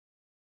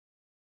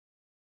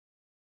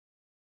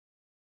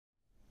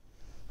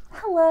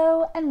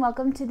Hello and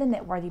welcome to the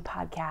Knitworthy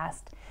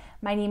podcast.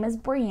 My name is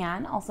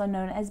Brianne, also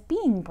known as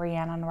Being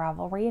Brianne on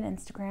Ravelry and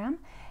Instagram,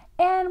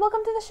 and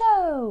welcome to the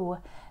show.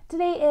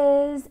 Today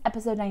is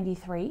episode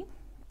 93.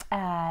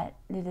 It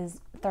is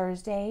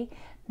Thursday,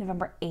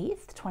 November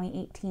 8th,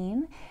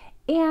 2018,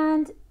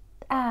 and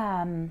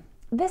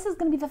this is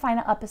going to be the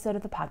final episode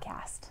of the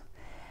podcast.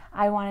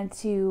 I wanted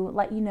to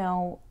let you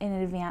know in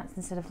advance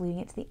instead of leaving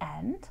it to the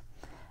end,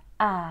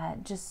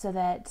 just so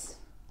that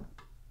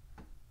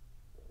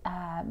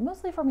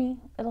mostly for me,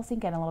 it'll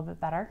sink in a little bit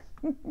better.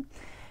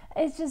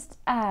 It's just,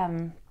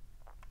 I've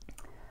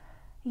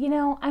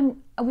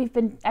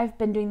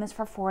been doing this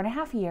for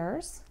 4.5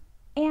 years,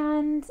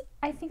 and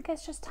I think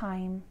it's just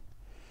time.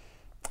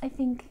 I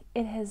think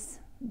it has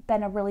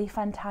been a really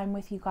fun time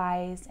with you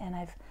guys, and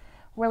I've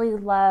really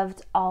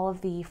loved all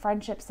of the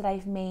friendships that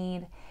I've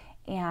made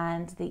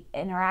and the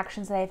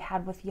interactions that I've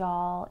had with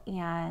y'all,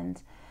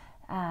 and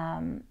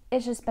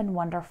it's just been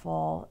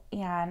wonderful,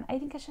 and I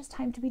think it's just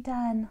time to be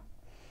done.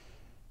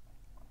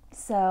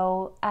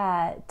 So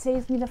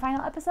today's gonna be the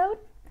final episode.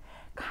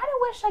 Kind of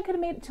wish I could have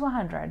made it to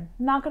 100.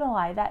 Not gonna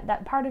lie,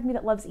 that part of me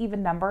that loves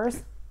even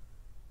numbers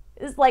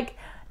is like,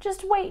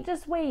 just wait.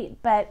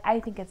 But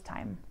I think it's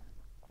time.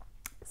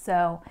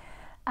 So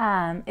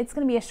it's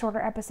gonna be a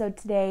shorter episode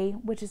today,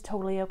 which is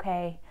totally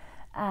okay.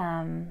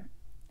 So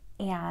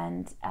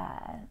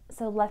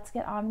let's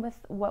get on with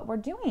what we're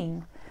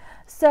doing.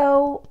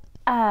 So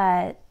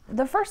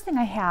the first thing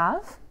I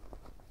have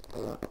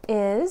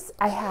is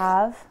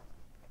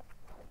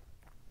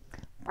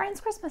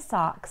Brian's Christmas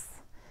socks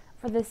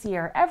for this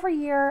year. Every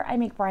year I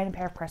make Brian a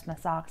pair of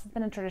Christmas socks. It's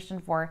been a tradition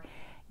for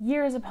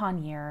years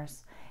upon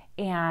years,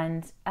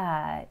 and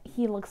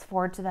he looks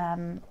forward to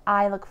them.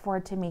 I look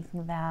forward to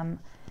making them.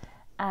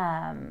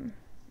 And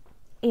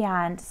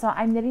so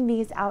I'm knitting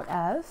these out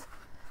of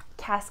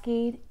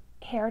Cascade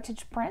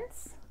Heritage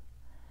Prints,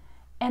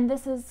 and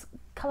this is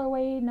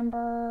colorway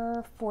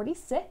number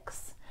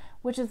 46,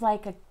 which is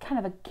like a kind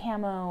of a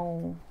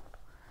camo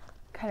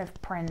kind of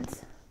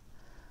print.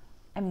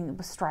 I mean,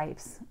 with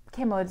stripes.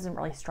 Camo isn't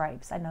really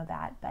stripes, I know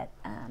that, but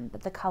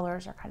the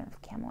colors are kind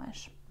of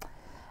camo-ish.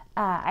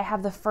 I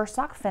have the first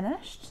sock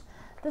finished.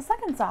 The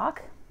second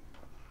sock,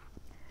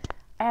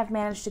 I have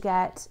managed to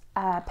get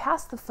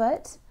past the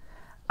foot.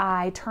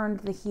 I turned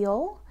the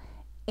heel,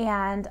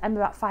 and I'm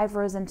about 5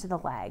 rows into the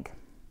leg.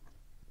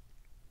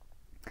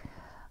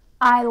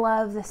 I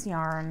love this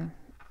yarn.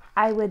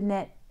 I would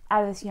knit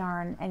out of this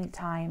yarn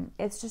anytime.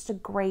 It's just a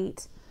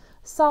great,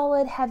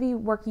 solid, heavy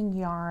working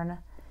yarn.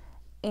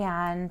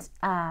 And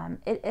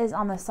it is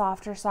on the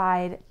softer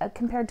side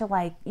compared to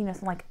something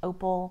like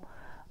Opal,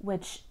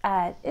 which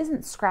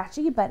isn't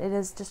scratchy, but it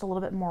is just a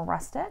little bit more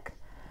rustic.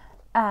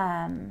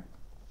 And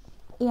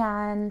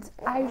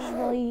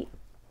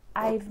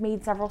I've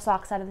made several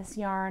socks out of this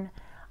yarn.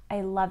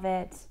 I love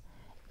it.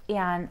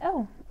 And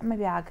oh, my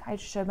bag. I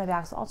just showed my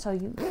bag, so I'll show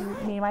you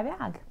who made my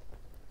bag.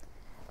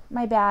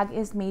 My bag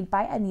is made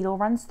by A Needle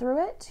Runs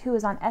Through It, who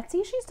is on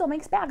Etsy. She still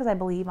makes bags, I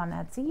believe, on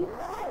Etsy.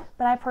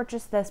 But I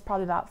purchased this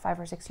probably about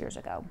 5 or 6 years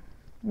ago,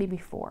 maybe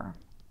 4.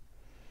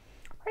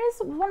 It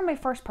is one of my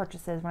first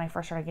purchases when I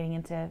first started getting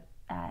into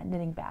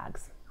knitting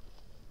bags.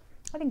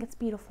 I think it's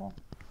beautiful.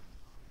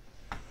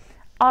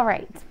 All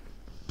right,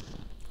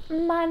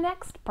 my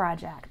next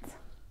project.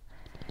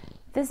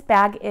 This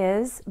bag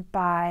is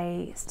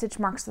by Stitch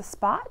Marks the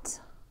Spot.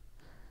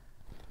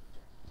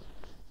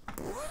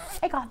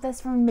 I got this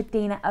from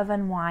Dana of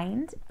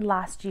Unwind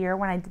last year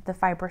when I did the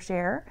fiber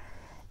share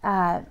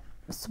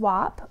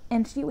swap,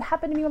 and she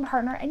happened to be my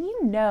partner, and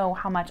you know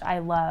how much I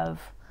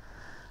love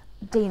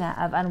Dana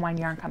of Unwind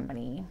Yarn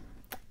Company,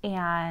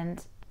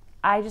 and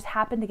I just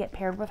happened to get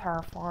paired with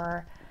her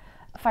for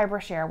fiber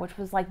share, which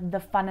was like the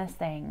funnest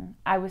thing.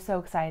 I was so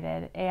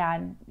excited,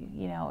 and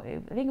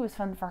I think it was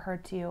fun for her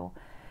too,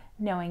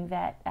 knowing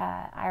that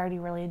I already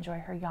really enjoy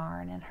her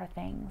yarn and her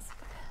things,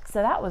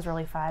 so that was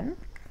really fun.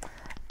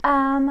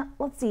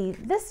 Let's see,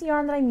 this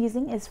yarn that I'm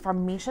using is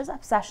from Misha's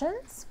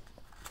Obsessions.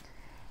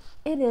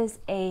 It is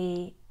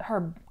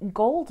her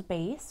gold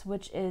base,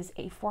 which is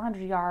a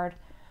 400 yard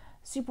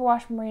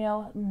superwash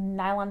merino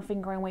nylon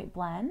fingering weight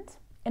blend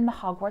in the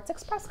Hogwarts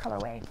Express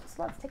colorway.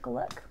 So let's take a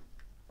look.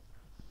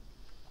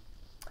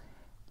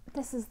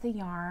 This is the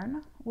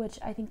yarn, which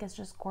I think is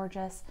just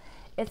gorgeous.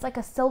 It's like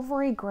a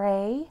silvery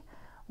gray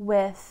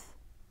with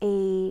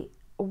a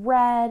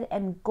red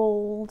and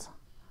gold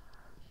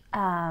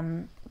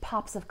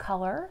pops of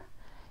color,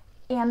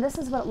 and this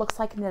is what it looks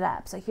like knit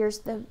up. So here's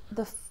the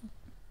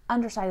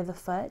underside of the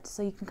foot,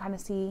 so you can kind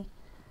of see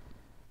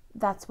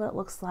that's what it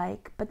looks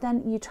like. But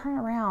then you turn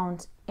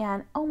around,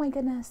 and oh my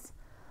goodness,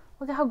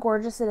 look at how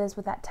gorgeous it is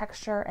with that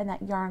texture and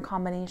that yarn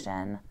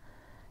combination.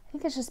 I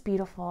think it's just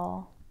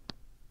beautiful.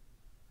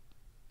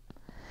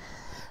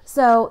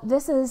 So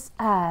this is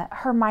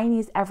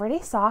Hermione's Everyday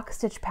Sock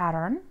stitch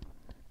pattern,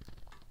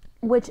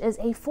 which is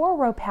a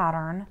 4-row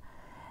pattern.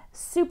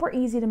 Super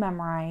easy to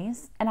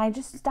memorize, and I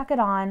just stuck it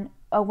on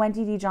a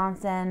Wendy D.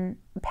 Johnson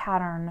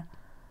pattern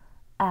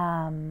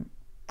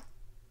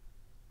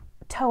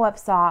toe-up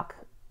sock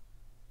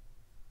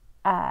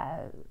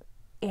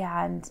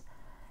And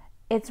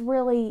it's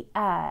really,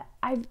 I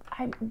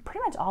pretty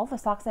much all the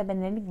socks I've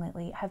been knitting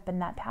lately have been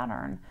that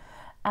pattern,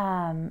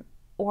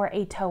 or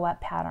a toe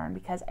up pattern,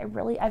 because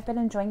I've been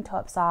enjoying toe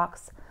up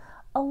socks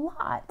a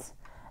lot.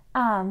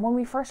 When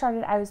we first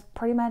started, I was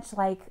pretty much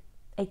like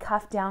a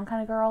cuff down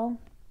kind of girl,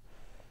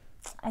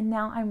 and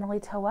now I'm really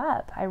toe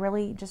up. I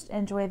really just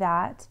enjoy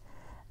that.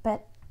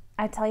 But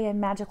I tell you,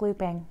 magic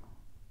looping,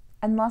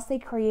 unless they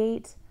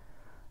create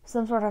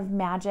some sort of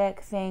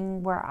magic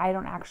thing where I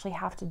don't actually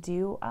have to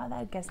do,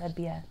 I guess that'd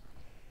be a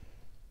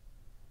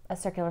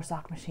circular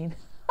sock machine.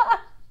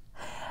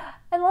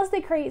 Unless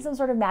they create some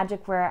sort of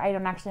magic where I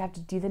don't actually have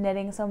to do the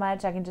knitting so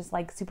much, I can just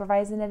like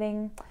supervise the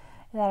knitting,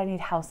 that I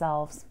need house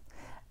elves.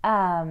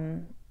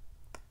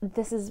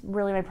 This is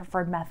really my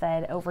preferred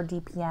method over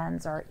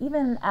DPNs, or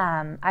even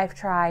I've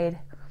tried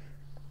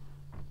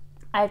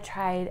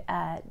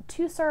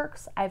 2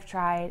 circs. I've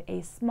tried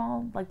a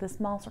small, like the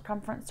small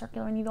circumference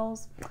circular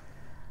needles.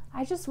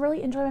 I just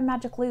really enjoy my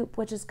magic loop,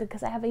 which is good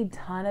because I have a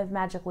ton of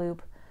magic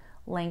loop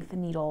length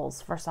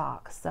needles for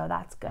socks, so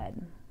that's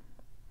good.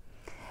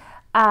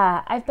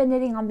 I've been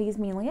knitting on these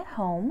mainly at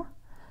home.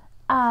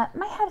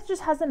 My head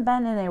just hasn't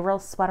been in a real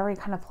sweatery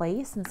kind of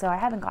place, and so I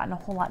haven't gotten a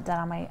whole lot done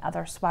on my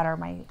other sweater,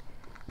 my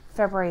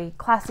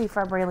classy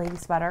February lady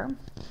sweater,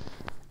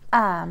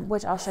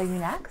 which I'll show you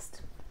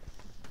next.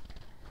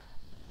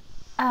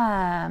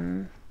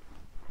 But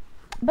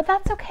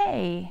that's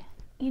okay.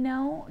 You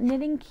know,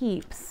 knitting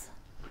keeps,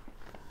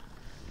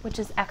 which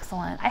is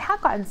excellent. I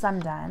have gotten some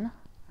done,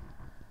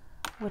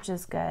 which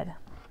is good.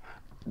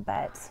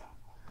 But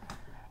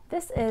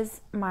this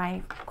is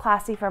my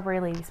classy February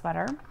lady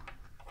sweater.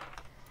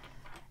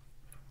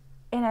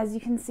 And as you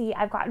can see,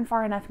 I've gotten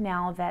far enough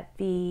now that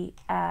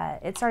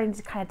it's starting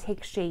to kind of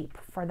take shape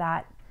for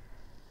that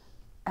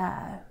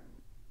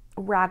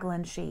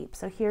raglan shape.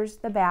 So here's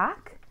the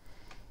back.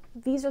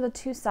 These are the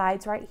 2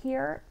 sides right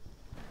here.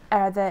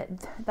 The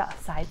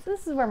sides.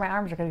 This is where my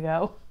arms are going to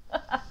go.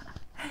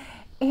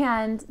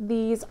 And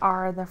these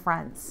are the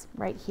fronts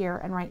right here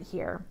and right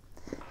here.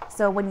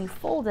 So when you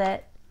fold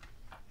it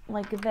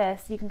like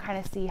this, you can kind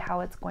of see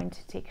how it's going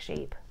to take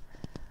shape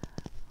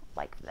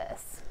like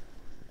this.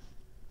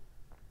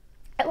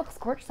 It looks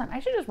gorgeous. I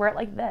should just wear it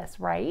like this,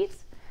 right?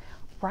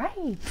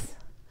 Right.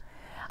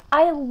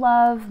 I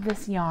love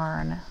this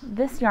yarn.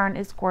 This yarn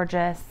is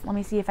gorgeous. Let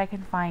me see if I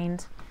can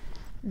find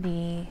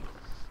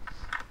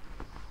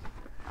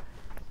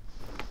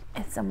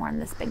it's somewhere in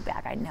this big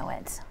bag. I know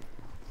it.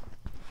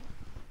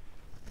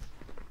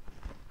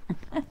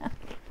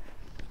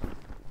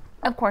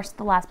 Of course,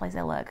 the last place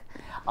I look.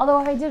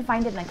 Although if I did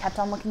find it and I kept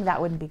on looking,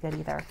 that wouldn't be good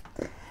either.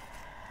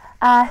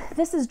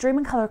 This is Dream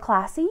in Color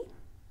Classy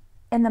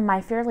in the My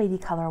Fair Lady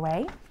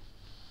colorway.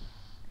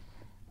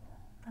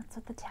 That's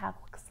what the tag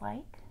looks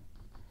like.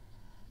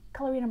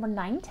 Colorway number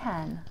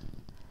 910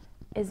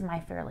 is My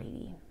Fair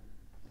Lady.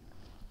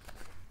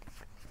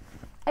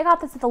 I got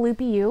this at the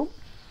Loopy U.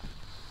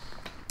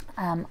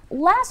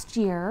 Last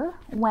year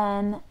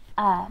when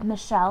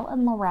Michelle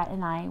and Laurette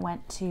and I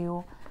went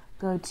to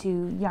go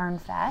to Yarn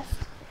Fest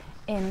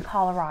in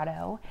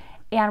Colorado,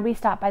 and we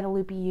stopped by the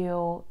Loopy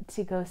U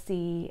to go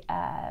see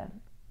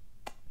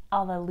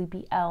all the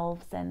Loopy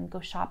elves and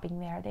go shopping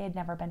there. They had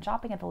never been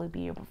shopping at the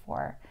Loopy U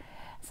before.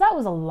 So that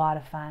was a lot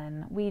of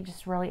fun. We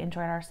just really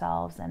enjoyed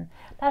ourselves, and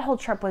that whole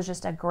trip was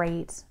just a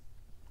great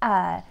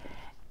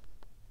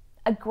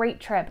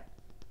trip.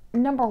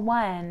 Number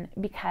one,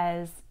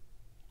 because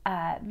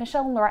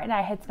Michelle and Laura and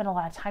I had spent a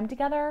lot of time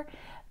together,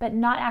 but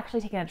not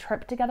actually taken a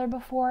trip together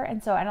before,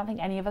 and so I don't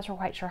think any of us were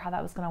quite sure how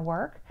that was going to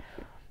work.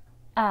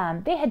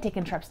 They had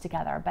taken trips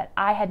together, but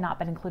I had not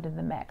been included in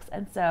the mix,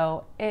 and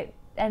so it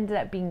ended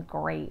up being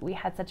great. We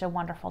had such a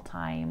wonderful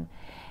time,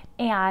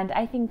 and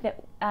I think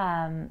that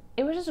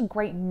it was just a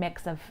great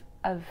mix of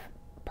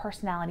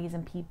personalities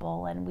and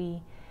people, and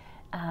we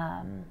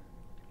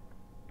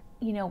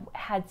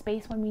had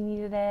space when we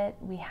needed it.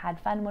 We had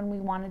fun when we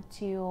wanted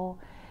to.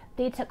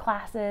 They took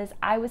classes.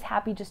 I was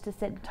happy just to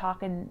sit and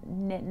talk and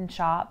knit and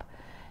shop,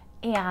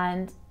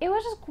 and it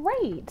was just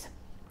great.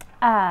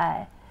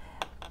 And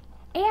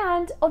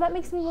that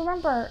makes me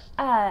remember,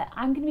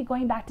 I'm going to be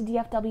going back to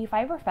DFW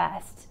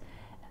Fiberfest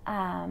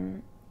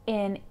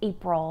in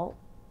April,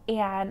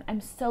 and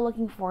I'm so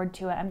looking forward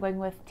to it. I'm going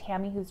with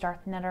Tammy, who's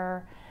Darth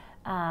Knitter,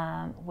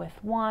 with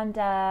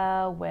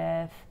Wanda,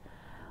 with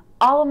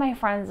all of my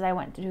friends that I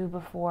went to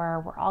before.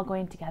 We're all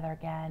going together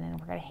again, and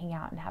we're going to hang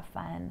out and have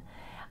fun.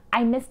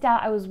 I missed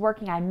out. I was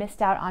working. I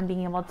missed out on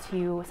being able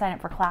to sign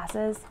up for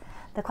classes.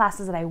 The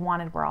classes that I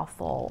wanted were all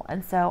full,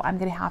 and so I'm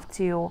going to have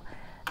to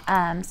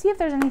see if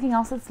there's anything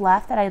else that's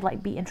left that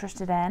I'd be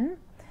interested in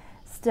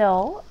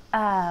still.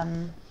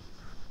 But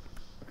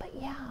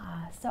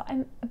yeah,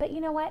 but you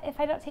know what? If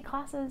I don't take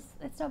classes,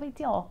 it's no big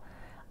deal.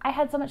 I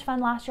had so much fun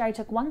last year. I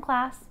took one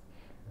class,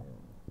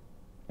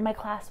 my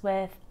class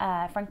with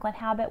Franklin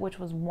Habit, which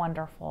was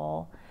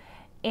wonderful.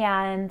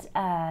 And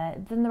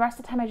then the rest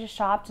of the time I just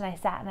shopped and I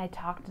sat and I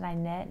talked and I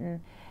knit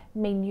and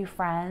made new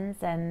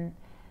friends, and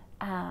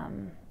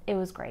it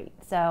was great.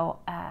 So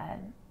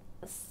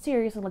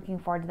seriously looking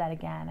forward to that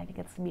again. I think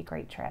it's going to be a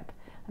great trip.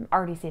 I'm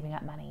already saving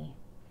up money.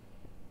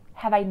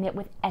 Have I knit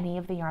with any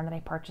of the yarn that I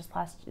purchased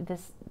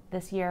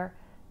this year?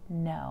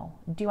 No.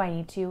 Do I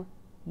need to?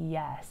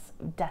 Yes,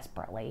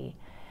 desperately.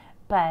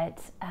 But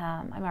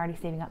I'm already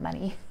saving up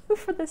money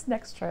for this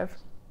next trip.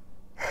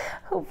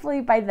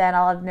 Hopefully by then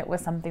I'll have knit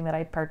with something that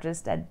I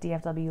purchased at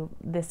DFW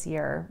this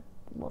year.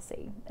 We'll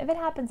see. If it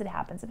happens, it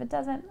happens. If it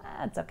doesn't,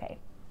 it's okay.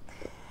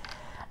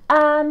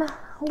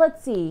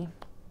 Let's see.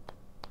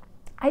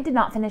 I did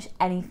not finish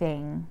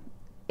anything.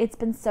 It's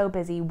been so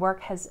busy.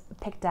 Work has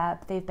picked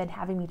up. They've been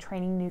having me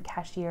training new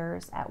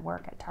cashiers at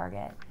work at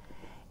Target.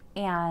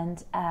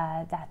 And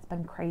that's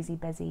been crazy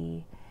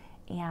busy.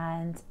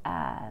 And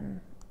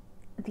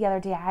the other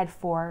day I had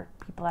 4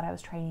 people that I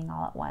was training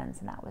all at once,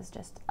 and that was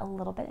just a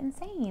little bit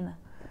insane.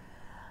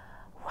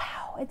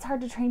 Wow, it's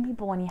hard to train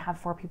people when you have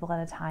 4 people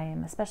at a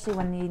time, especially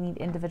when you need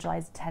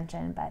individualized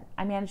attention, but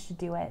I managed to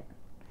do it.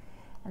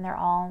 And they're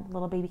all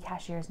little baby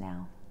cashiers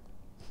now.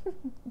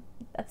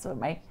 That's what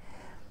my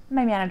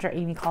manager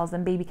Amy calls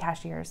them, baby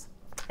cashiers.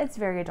 It's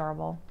very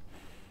adorable.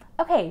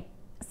 Okay,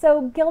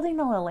 so Gilding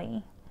the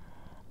Lily.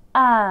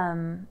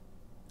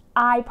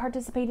 I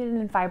participated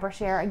in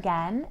FiberShare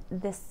again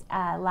this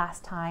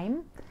last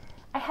time.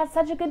 I had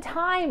such a good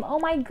time. Oh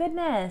my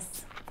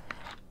goodness.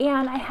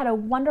 And I had a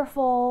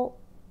wonderful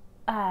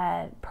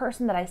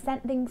person that I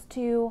sent things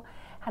to,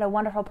 had a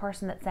wonderful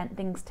person that sent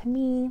things to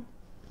me.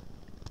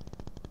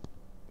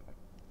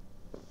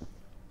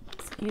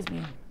 Excuse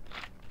me.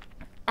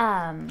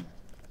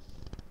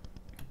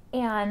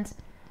 And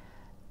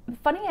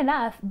funny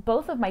enough,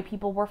 both of my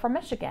people were from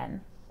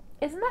Michigan.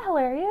 Isn't that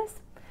hilarious?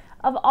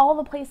 Of all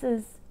the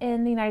places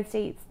in the United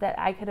States that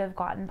I could have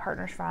gotten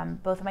partners from,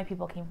 both of my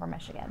people came from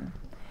Michigan.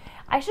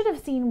 I should have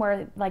seen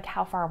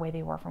how far away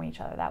they were from each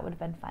other. That would have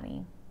been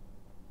funny.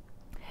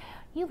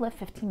 You live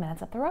 15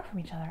 minutes up the road from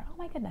each other. Oh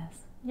my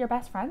goodness. You're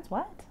best friends?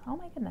 What? Oh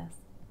my goodness.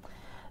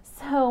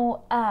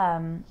 So,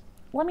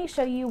 let me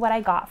show you what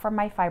I got from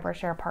my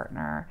FiberShare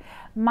partner.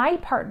 My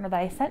partner that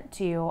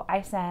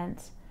I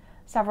sent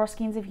several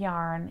skeins of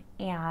yarn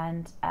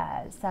and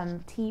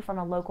some tea from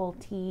a local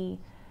tea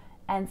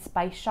and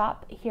spice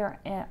shop here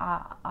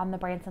on the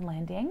Branson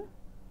Landing.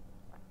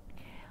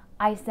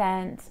 I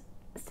sent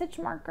stitch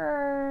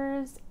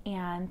markers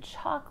and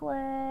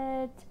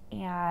chocolate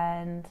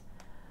and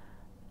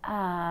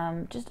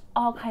just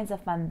all kinds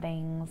of fun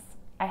things.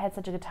 I had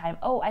such a good time.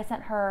 Oh, I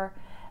sent her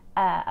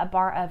a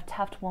bar of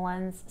Tuft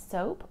Woolens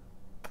soap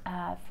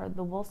for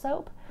the wool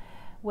soap,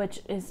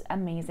 which is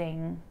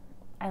amazing.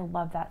 I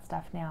love that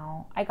stuff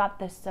now. I got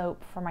this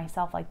soap for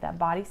myself, like that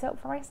body soap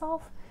for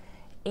myself,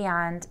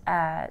 and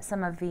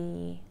some of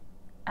the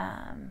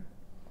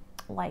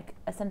like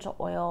essential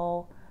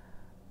oil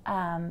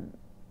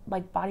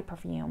like body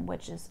perfume,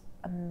 which is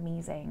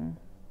amazing.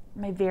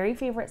 My very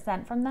favorite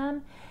scent from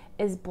them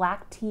is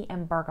black tea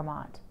and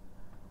bergamot.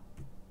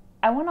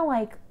 I want to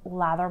like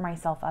lather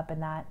myself up in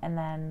that and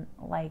then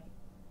like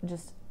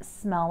just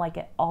smell like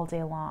it all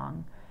day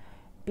long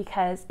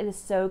because it is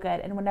so good.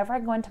 And whenever I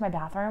go into my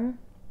bathroom,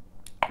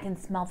 I can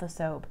smell the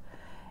soap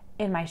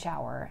in my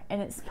shower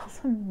and it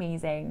smells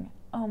amazing.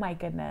 Oh my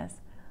goodness.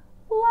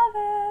 Love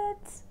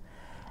it.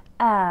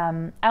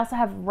 I also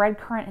have red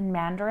currant and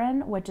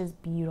mandarin, which is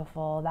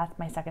beautiful. That's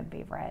my second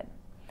favorite.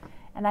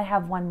 And I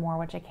have one more,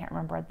 which I can't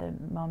remember at the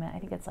moment. I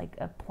think it's like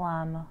a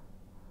plum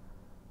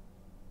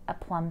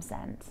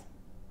scent.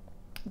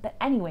 But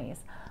anyways,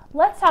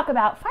 let's talk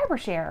about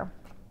FiberShare.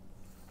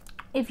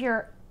 If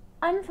you're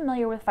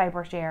unfamiliar with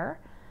FiberShare,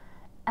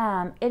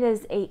 it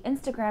is a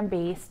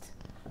Instagram-based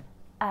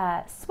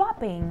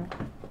swapping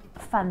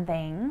fun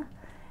thing,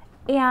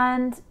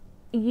 and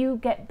you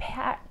get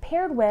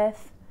paired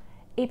with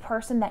a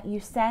person that you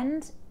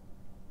send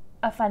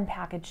a fun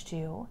package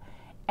to,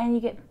 and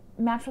you get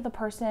matched with a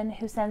person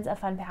who sends a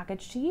fun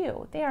package to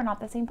you. They are not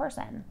the same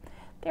person.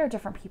 They are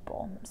different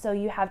people. So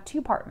you have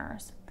 2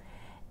 partners.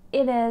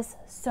 It is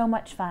so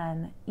much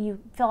fun. You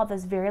fill out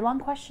this very long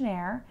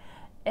questionnaire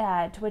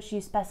to which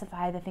you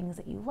specify the things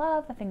that you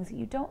love, the things that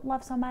you don't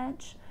love so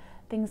much,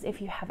 things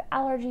if you have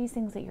allergies,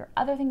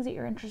 other things that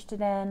you're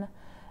interested in,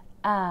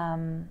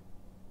 and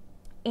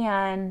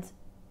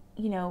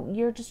you know,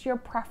 your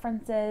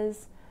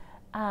preferences,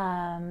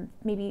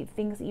 maybe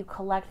things that you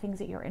collect, things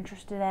that you're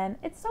interested in.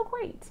 It's so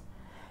great.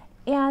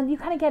 And you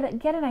kind of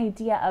get an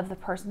idea of the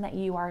person that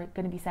you are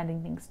going to be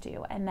sending things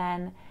to, and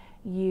then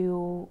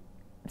you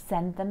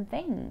send them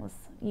things.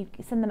 You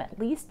send them at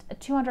least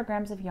 200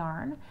 grams of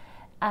yarn.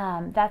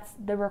 That's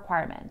the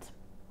requirement.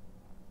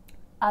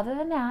 Other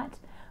than that,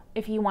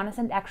 if you want to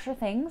send extra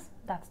things,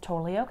 that's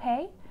totally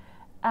okay.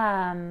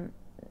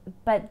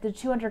 But the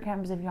 200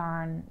 grams of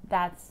yarn,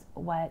 that's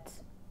what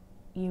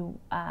you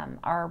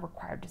are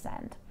required to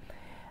send.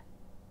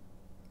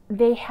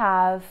 They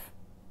have,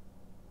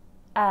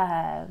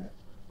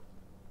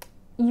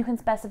 you can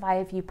specify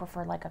if you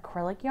prefer like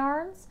acrylic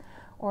yarns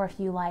or if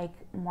you like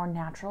more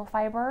natural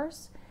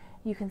fibers.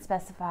 You can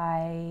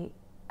specify, you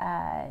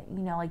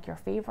know, like your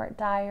favorite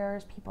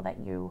dyers, people that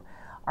you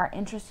are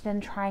interested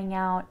in trying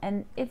out.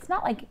 And it's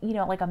not like, you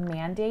know, like a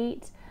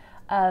mandate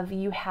of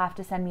you have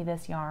to send me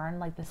this yarn,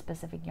 like the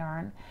specific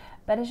yarn,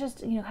 but it's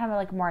just, you know, kind of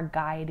like more a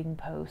guiding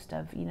post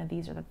of, you know,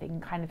 these are the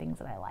kind of things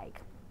that I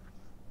like.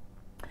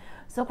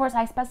 So of course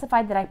I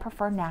specified that I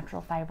prefer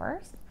natural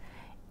fibers.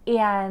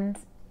 And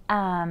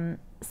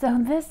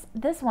so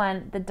this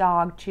one, the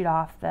dog chewed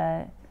off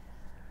the,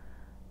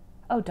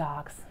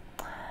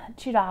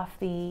 chewed off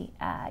the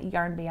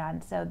yarn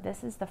band. So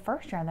this is the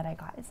first yarn that I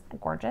got. Isn't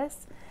that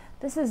gorgeous?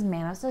 This is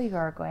Manos del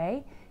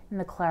Uruguay in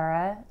the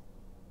Clara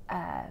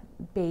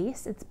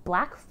base. It's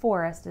Black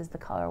Forest is the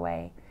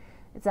colorway.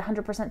 It's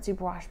 100%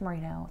 superwash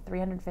merino,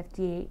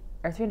 358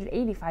 or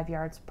 385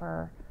 yards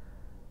per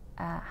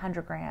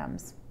 100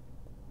 grams.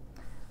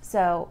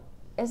 So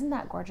isn't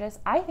that gorgeous?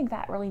 I think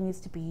that really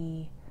needs to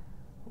be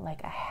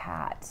like a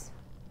hat.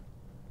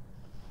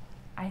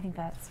 I think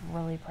that's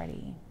really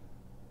pretty.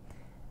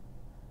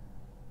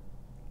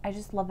 I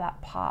just love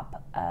that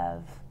pop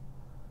of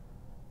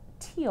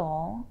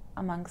teal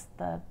amongst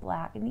the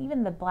black, and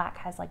even the black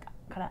has like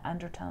kind of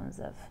undertones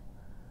of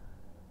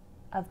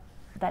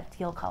that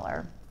teal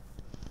color.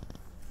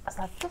 So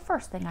that's the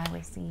first thing I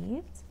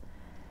received.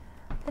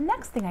 The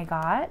next thing I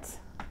got,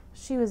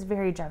 she was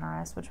very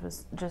generous, which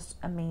was just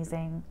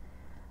amazing,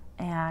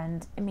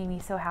 and it made me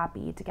so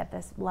happy to get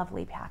this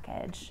lovely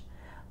package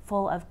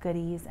full of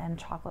goodies and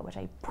chocolate, which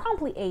I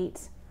promptly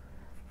ate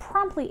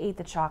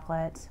the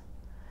chocolate.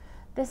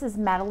 This is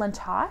Madeline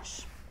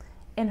Tosh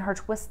in her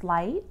Twist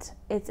Light.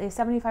 It's a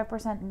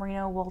 75%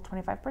 merino wool,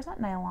 25%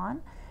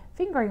 nylon,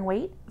 fingering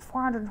weight,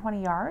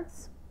 420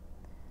 yards.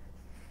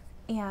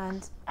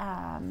 And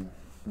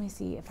let me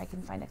see if I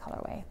can find a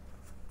colorway.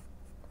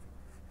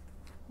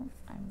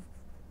 I'm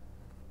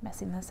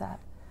messing this up.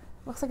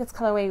 Looks like it's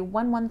colorway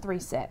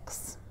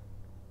 1136.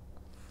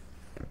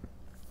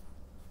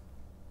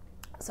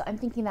 So I'm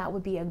thinking that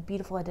would be a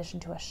beautiful addition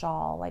to a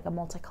shawl, like a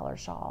multicolored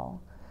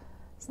shawl.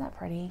 Isn't that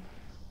pretty?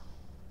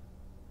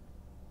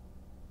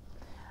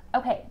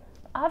 Okay,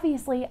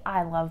 obviously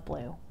I love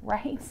blue,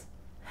 right?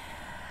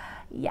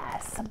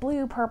 Yes,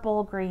 blue,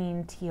 purple,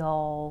 green,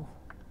 teal.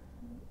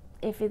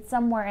 If it's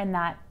somewhere in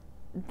that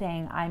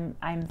thing,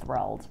 I'm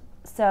thrilled.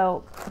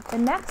 So the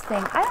next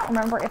thing, I don't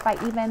remember if I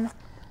even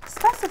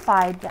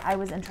specified that I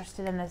was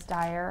interested in this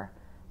dyer.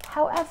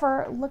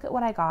 However, look at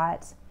what I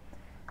got.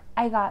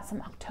 I got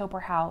some October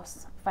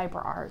House Fiber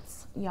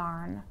Arts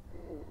yarn.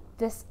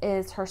 This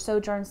is her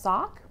Sojourn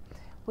Sock,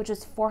 which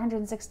is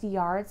 460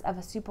 yards of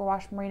a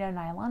superwash merino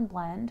nylon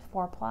blend,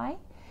 4-ply,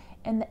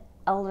 in the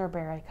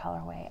elderberry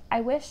colorway.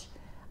 I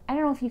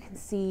don't know if you can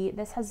see,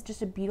 this has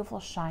just a beautiful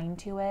shine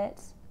to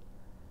it.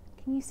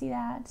 Can you see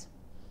that?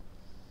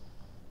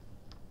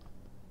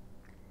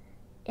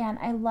 And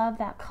I love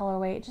that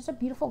colorway. It's just a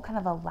beautiful kind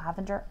of a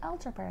lavender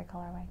elderberry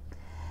colorway.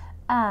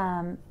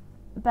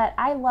 But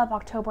I love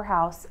October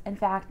House. In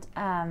fact,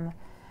 on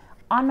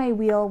my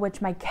wheel,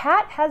 which my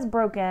cat has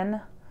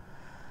broken,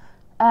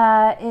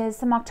 is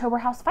some October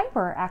House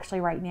fiber actually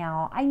right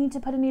now. I need to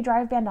put a new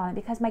drive band on it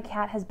because my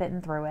cat has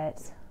bitten through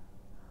it.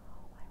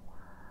 Oh my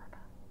word.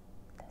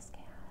 This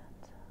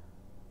cat.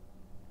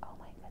 Oh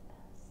my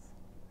goodness.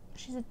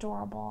 She's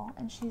adorable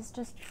and she's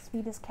just the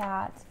sweetest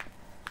cat.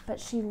 But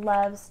she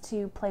loves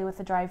to play with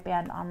the drive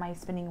band on my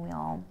spinning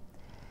wheel.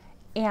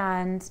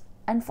 And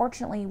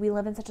unfortunately, we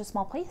live in such a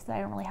small place that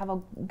I don't really have a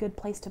good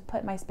place to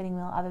put my spinning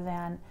wheel other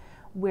than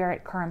where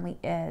it currently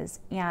is.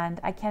 And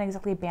I can't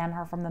exactly ban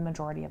her from the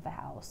majority of the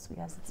house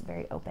because it's a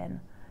very open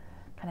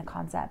kind of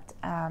concept.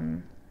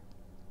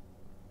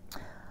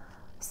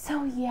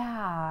 So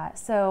yeah,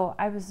 so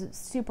I was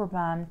super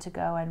bummed to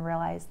go and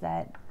realize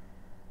that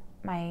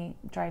my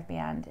drive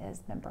band has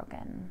been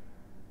broken.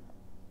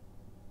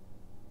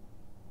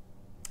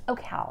 Oh,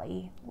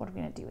 Callie, what are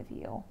we gonna do with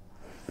you?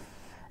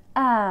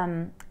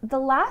 The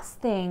last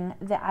thing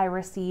that I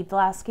received, the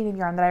last skein of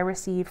yarn that I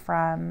received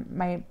from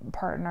my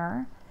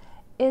partner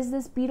is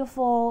this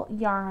beautiful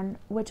yarn,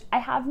 which I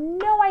have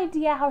no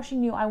idea how she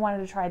knew I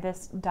wanted to try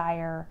this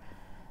dyer.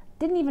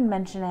 Didn't even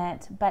mention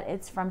it, but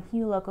it's from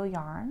Hue Loco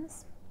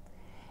Yarns.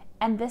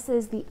 And this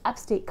is the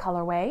Upstate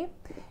colorway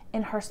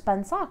in her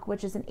Spun Sock,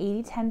 which is an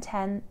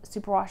 80-10-10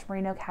 superwash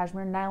merino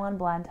cashmere nylon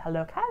blend.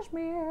 Hello,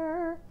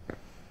 cashmere.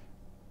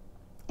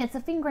 It's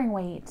a fingering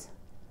weight,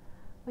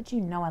 but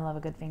you know I love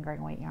a good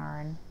fingering weight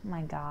yarn.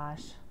 My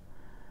gosh,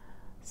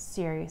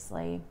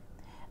 seriously.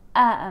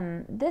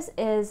 This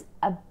is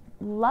a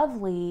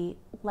lovely,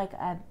 like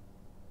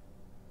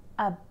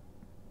a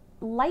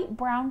light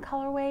brown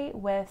colorway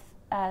with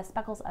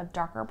speckles of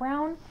darker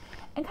brown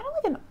and kind of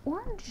like an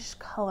orangish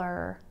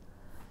color.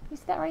 You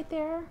see that right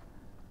there?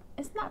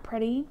 Isn't that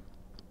pretty?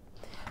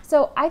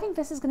 So I think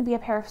this is going to be a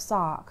pair of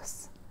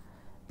socks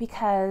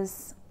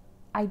because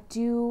I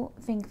do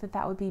think that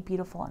that would be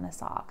beautiful in a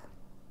sock.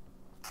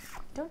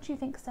 Don't you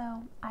think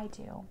so? I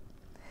do.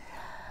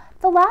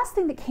 The last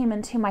thing that came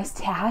into my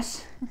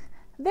stash,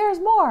 there's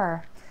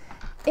more,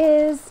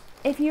 is,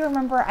 if you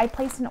remember, I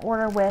placed an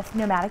order with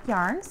Nomadic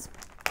Yarns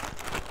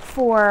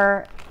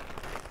for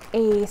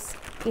a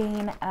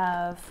skein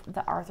of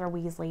the Arthur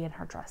Weasley in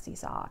her trusty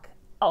sock.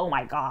 Oh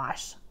my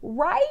gosh,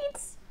 right?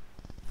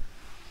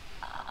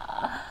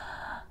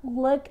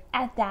 Look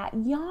at that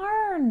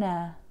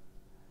yarn.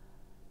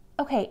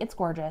 Okay, it's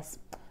gorgeous.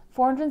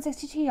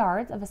 462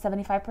 yards of a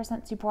 75%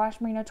 superwash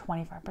merino,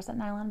 25%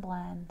 nylon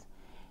blend.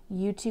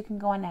 You too can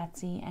go on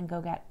Etsy and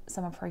go get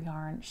some of her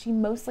yarn. She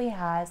mostly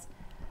has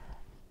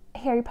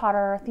Harry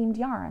Potter themed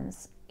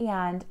yarns,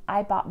 and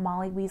I bought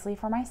Molly Weasley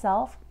for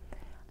myself.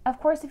 Of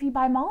course, if you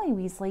buy Molly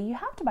Weasley, you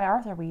have to buy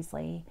Arthur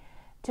Weasley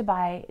to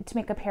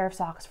make a pair of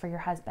socks for your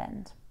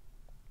husband.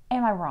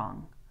 Am I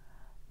wrong?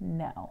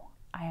 No,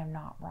 I am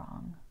not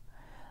wrong.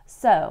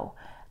 So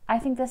I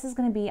think this is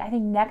going to be, I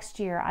think next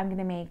year I'm going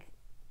to make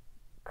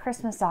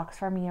Christmas socks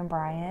for me and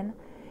Brian,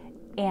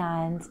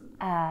 and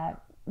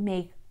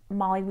make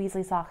Molly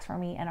Weasley socks for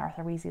me and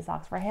Arthur Weasley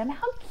socks for him.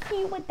 How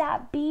cute would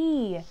that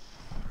be?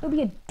 It would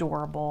be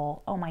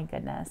adorable. Oh my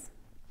goodness.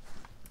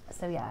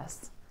 So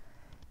yes.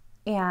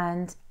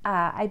 And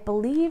I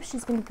believe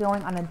she's going to be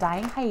going on a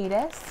dyeing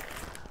hiatus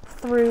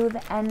through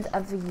the end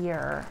of the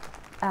year,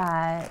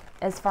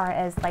 as far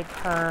as like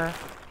her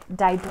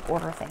dyed to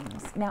order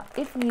things. Now,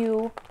 if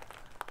you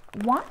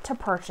want to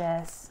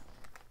purchase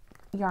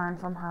yarn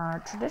from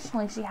her,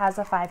 traditionally she has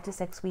a 5 to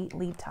 6 week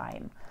lead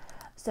time.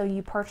 So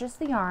you purchase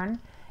the yarn,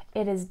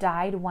 it is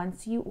dyed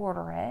once you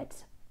order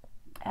it,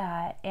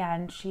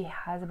 and she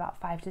has about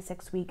 5 to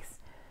 6 weeks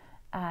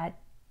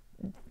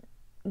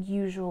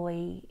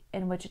usually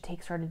in which it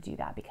takes her to do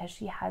that, because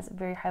she has a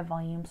very high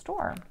volume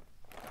store,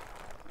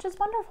 which is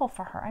wonderful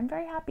for her. I'm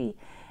very happy.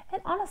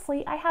 And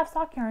honestly, I have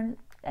sock yarn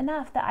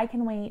enough that I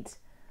can wait.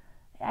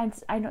 And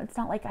I know it's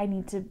not like I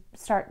need to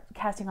start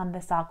casting on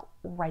this sock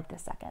right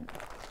this second.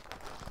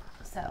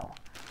 So,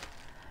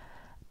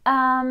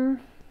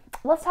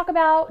 let's talk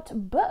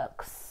about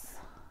books.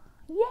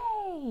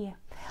 Yay!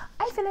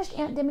 I finished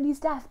Aunt Dimity's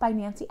Death by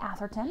Nancy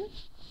Atherton.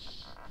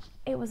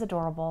 It was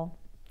adorable.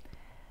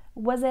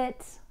 Was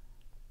it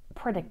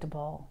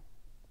predictable?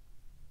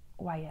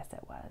 Why, yes,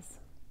 it was.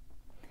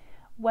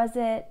 Was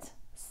it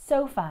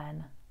so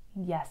fun?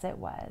 Yes, it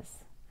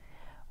was.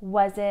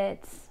 Was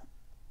it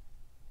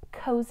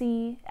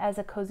cozy as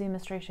a cozy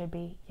mystery should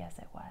be? Yes,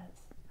 it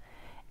was.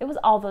 It was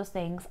all those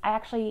things. I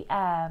actually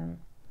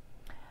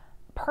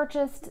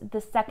purchased the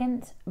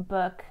second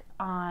book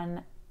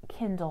on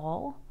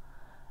Kindle,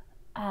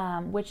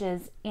 which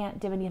is Aunt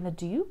Dimity and the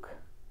Duke.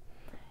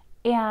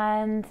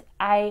 And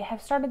I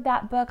have started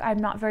that book. I'm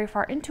not very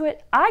far into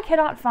it. I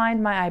cannot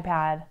find my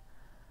iPad.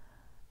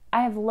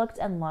 I have looked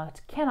and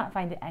looked, cannot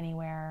find it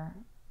anywhere.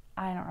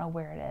 I don't know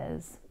where it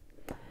is.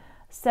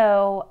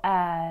 So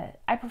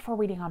I prefer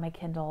reading on my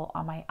Kindle,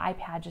 on my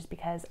iPad, just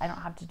because I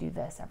don't have to do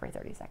this every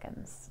 30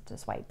 seconds to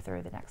swipe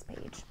through the next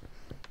page.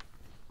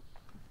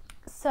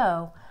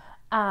 So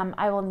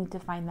I will need to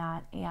find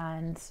that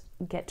and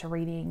get to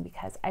reading,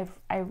 because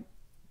I'm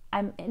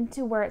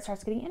into where it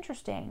starts getting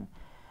interesting.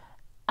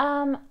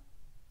 I'm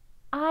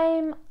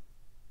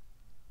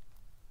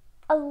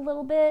a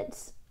little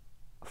bit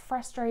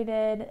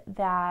frustrated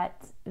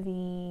that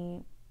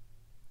the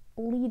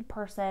lead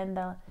person,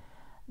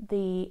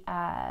 the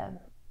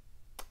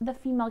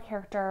female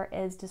character,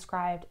 is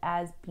described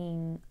as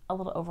being a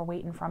little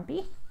overweight and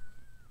frumpy.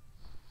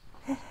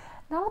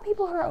 Not all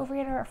people who are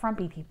overweight are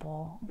frumpy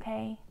people,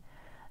 okay?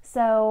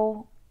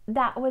 So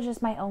that was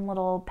just my own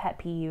little pet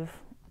peeve.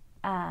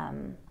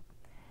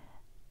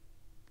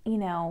 You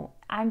know,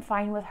 I'm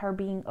fine with her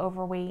being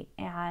overweight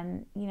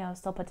and, you know,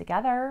 still put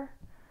together.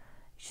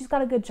 She's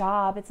got a good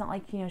job. It's not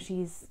like, you know,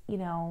 she's, you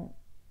know,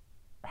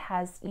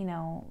 has, you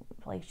know,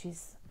 like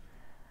she's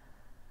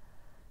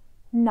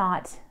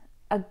not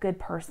a good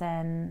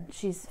person.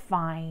 She's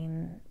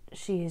fine.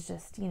 She's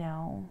just, you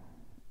know,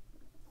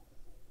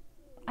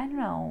 I don't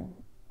know.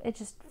 It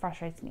just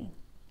frustrates me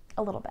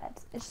a little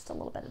bit. It's just a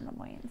little bit of an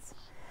annoyance.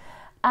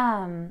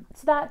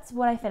 So that's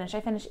what I finished.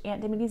 I finished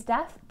Aunt Dimity's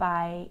Death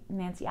by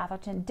Nancy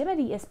Atherton.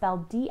 Dimity is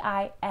spelled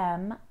D-I-M-I-T-Y,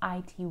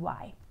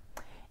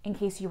 in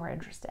case you were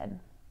interested.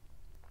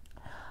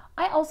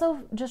 I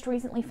also just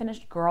recently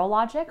finished Girl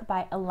Logic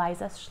by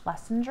Eliza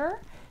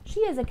Schlesinger. She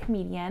is a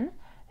comedian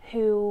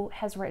who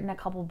has written a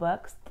couple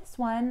books. This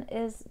one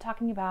is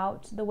talking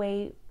about the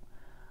way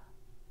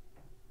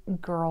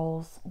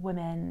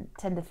women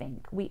tend to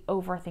think. We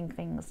overthink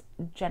things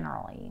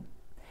generally.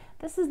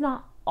 This is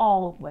not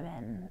all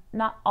women.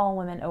 Not all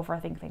women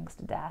overthink things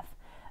to death,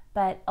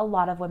 but a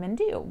lot of women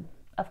do,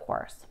 of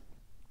course.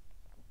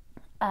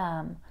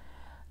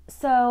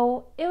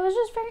 So it was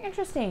just very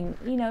interesting.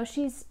 You know,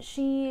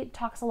 she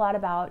talks a lot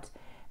about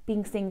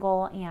being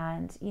single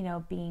and, you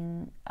know,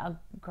 being a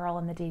girl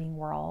in the dating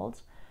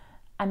world.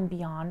 I'm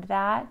beyond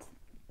that,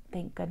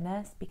 thank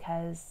goodness,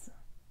 because,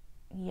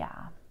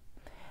 yeah.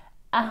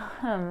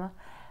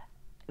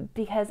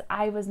 Because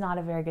I was not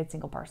a very good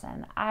single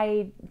person.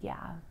 I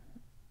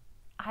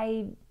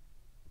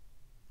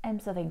am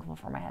so thankful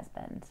for my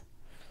husband.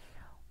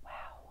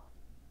 Wow.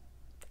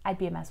 I'd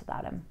be a mess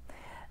without him.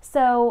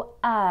 So,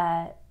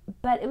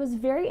 but it was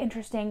very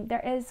interesting.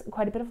 There is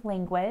quite a bit of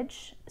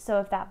language. So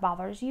if that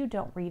bothers you,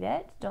 don't read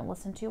it. Don't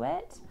listen to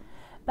it.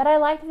 But I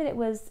liked that it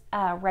was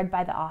read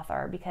by the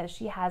author because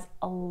she uses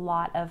a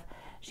lot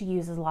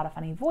of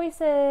funny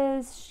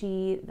voices.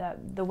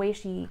 The way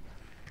she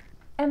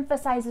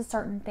emphasizes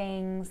certain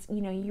things,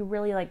 you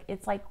really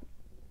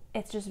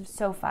it's just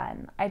so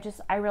fun.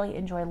 I really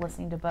enjoy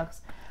listening to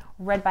books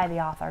read by the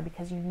author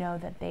because you know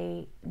that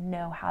they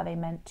know how they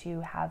meant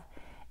to have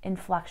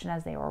inflection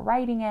as they were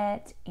writing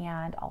it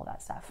and all of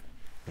that stuff.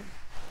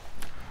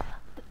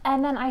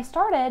 And then I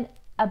started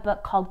a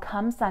book called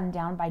Come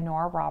Sundown by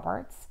Nora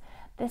Roberts.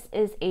 This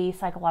is a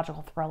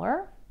psychological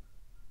thriller.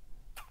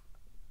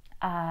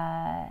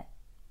 I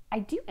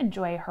do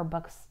enjoy her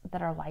books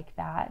that are like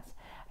that.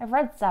 I've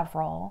read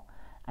several.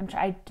 I'm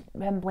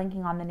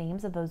blanking on the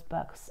names of those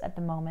books at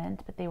the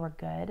moment, but they were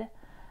good.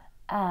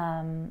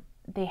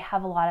 They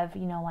have a lot of,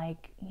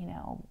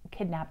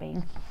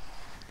 kidnapping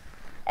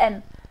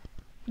and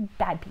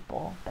bad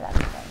people, but that's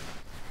okay.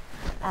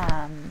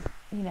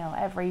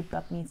 Every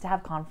book needs to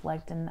have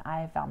conflict, and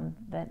I found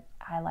that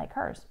I like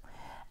hers.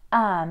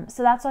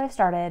 So that's what I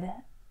started.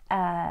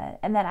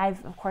 And then I'm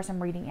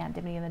reading Aunt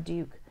Dimity and the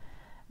Duke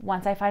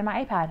once I find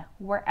my iPad,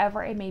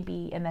 wherever it may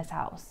be in this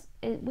house.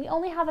 We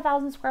only have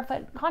 1,000 square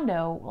foot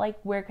condo.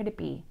 Where could it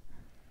be?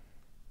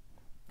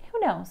 Who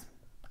knows?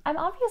 I'm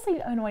obviously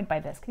annoyed by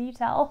this. Can you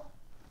tell?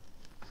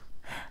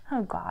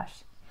 Oh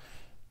gosh.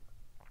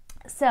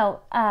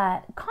 So,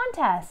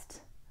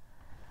 contest.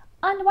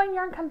 Unwind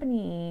Yarn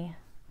Company.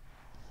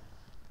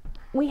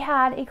 We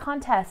had a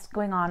contest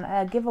going on,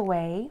 a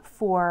giveaway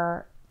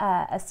for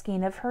a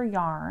skein of her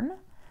yarn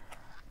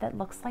that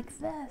looks like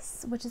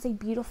this, which is a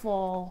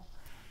beautiful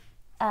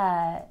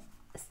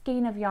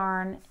skein of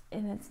yarn,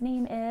 and its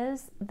name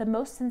is The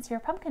Most Sincere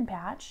Pumpkin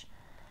Patch.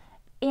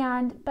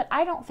 But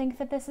I don't think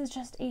that this is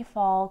just a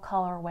fall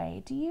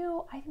colorway. Do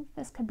you? I think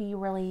this could be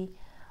really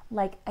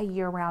a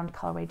year-round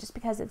colorway, just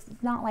because it's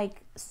not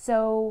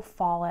so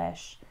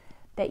fallish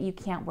that you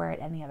can't wear it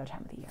any other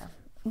time of the year.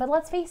 But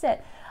let's face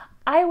it,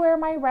 I wear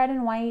my red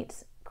and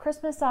white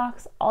Christmas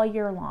socks all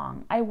year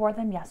long. I wore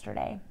them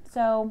yesterday.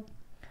 So,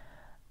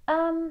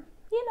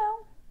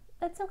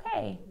 it's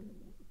okay.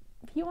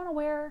 If you want to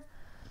wear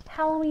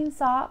Halloween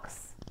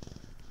socks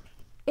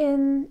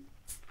in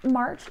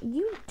March,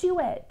 you do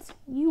it.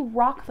 You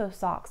rock those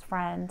socks,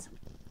 friend.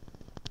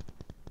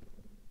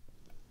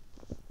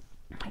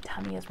 My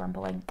tummy is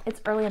rumbling.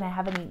 It's early and I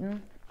haven't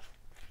eaten.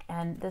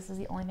 And this is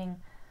the only thing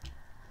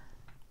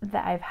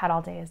that I've had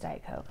all day is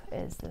Diet Coke,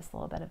 is this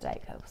little bit of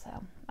Diet Coke.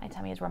 So my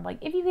tummy is rumbling.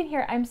 If you can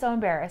hear, I'm so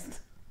embarrassed.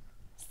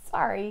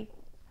 Sorry.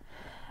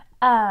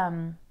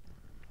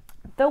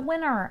 The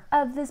winner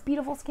of this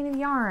beautiful skein of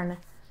yarn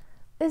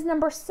is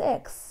number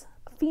 6,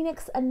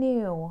 Phoenix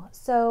Anew.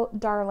 So,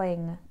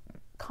 darling,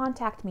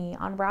 contact me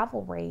on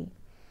Ravelry.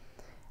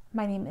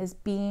 My name is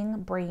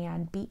Being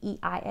Brianne, BeingBrianne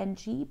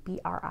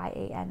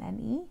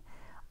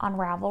on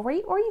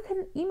Ravelry, or you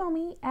can email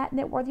me at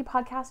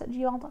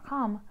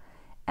knitworthypodcast@gmail.com,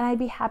 and I'd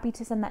be happy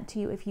to send that to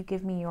you if you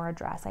give me your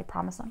address. I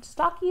promise not to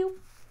stalk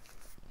you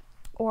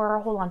or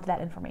hold on to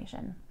that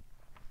information.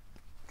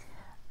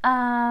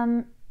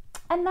 And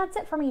that's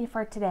it for me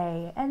for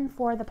today and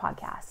for the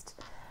podcast.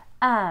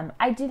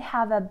 I did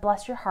have a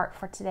bless your heart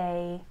for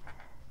today.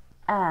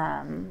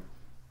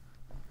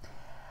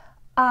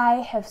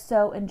 I have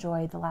so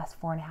enjoyed the last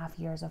 4.5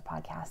 years of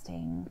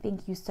podcasting.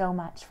 Thank you so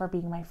much for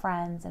being my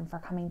friends and for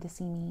coming to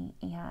see me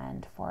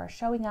and for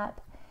showing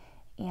up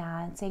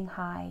and saying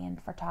hi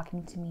and for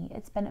talking to me.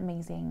 It's been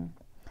amazing.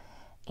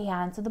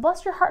 And so the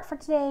bless your heart for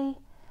today,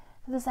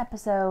 for this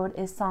episode,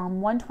 is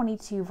Psalm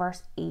 122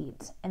 verse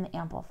 8 in the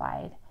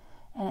Amplified.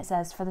 And it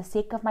says, "For the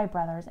sake of my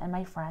brothers and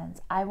my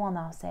friends, I will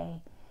now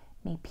say,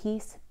 may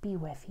peace be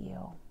with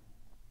you."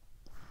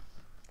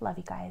 Love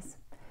you guys.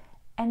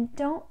 And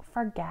don't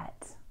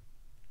forget,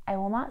 I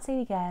will not say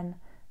it again,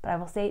 but I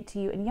will say it to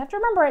you, and you have to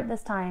remember it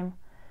this time.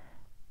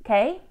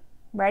 Okay?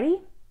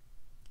 Ready?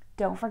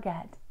 Don't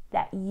forget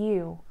that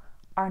you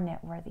are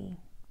knitworthy.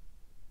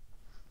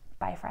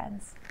 Bye,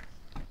 friends.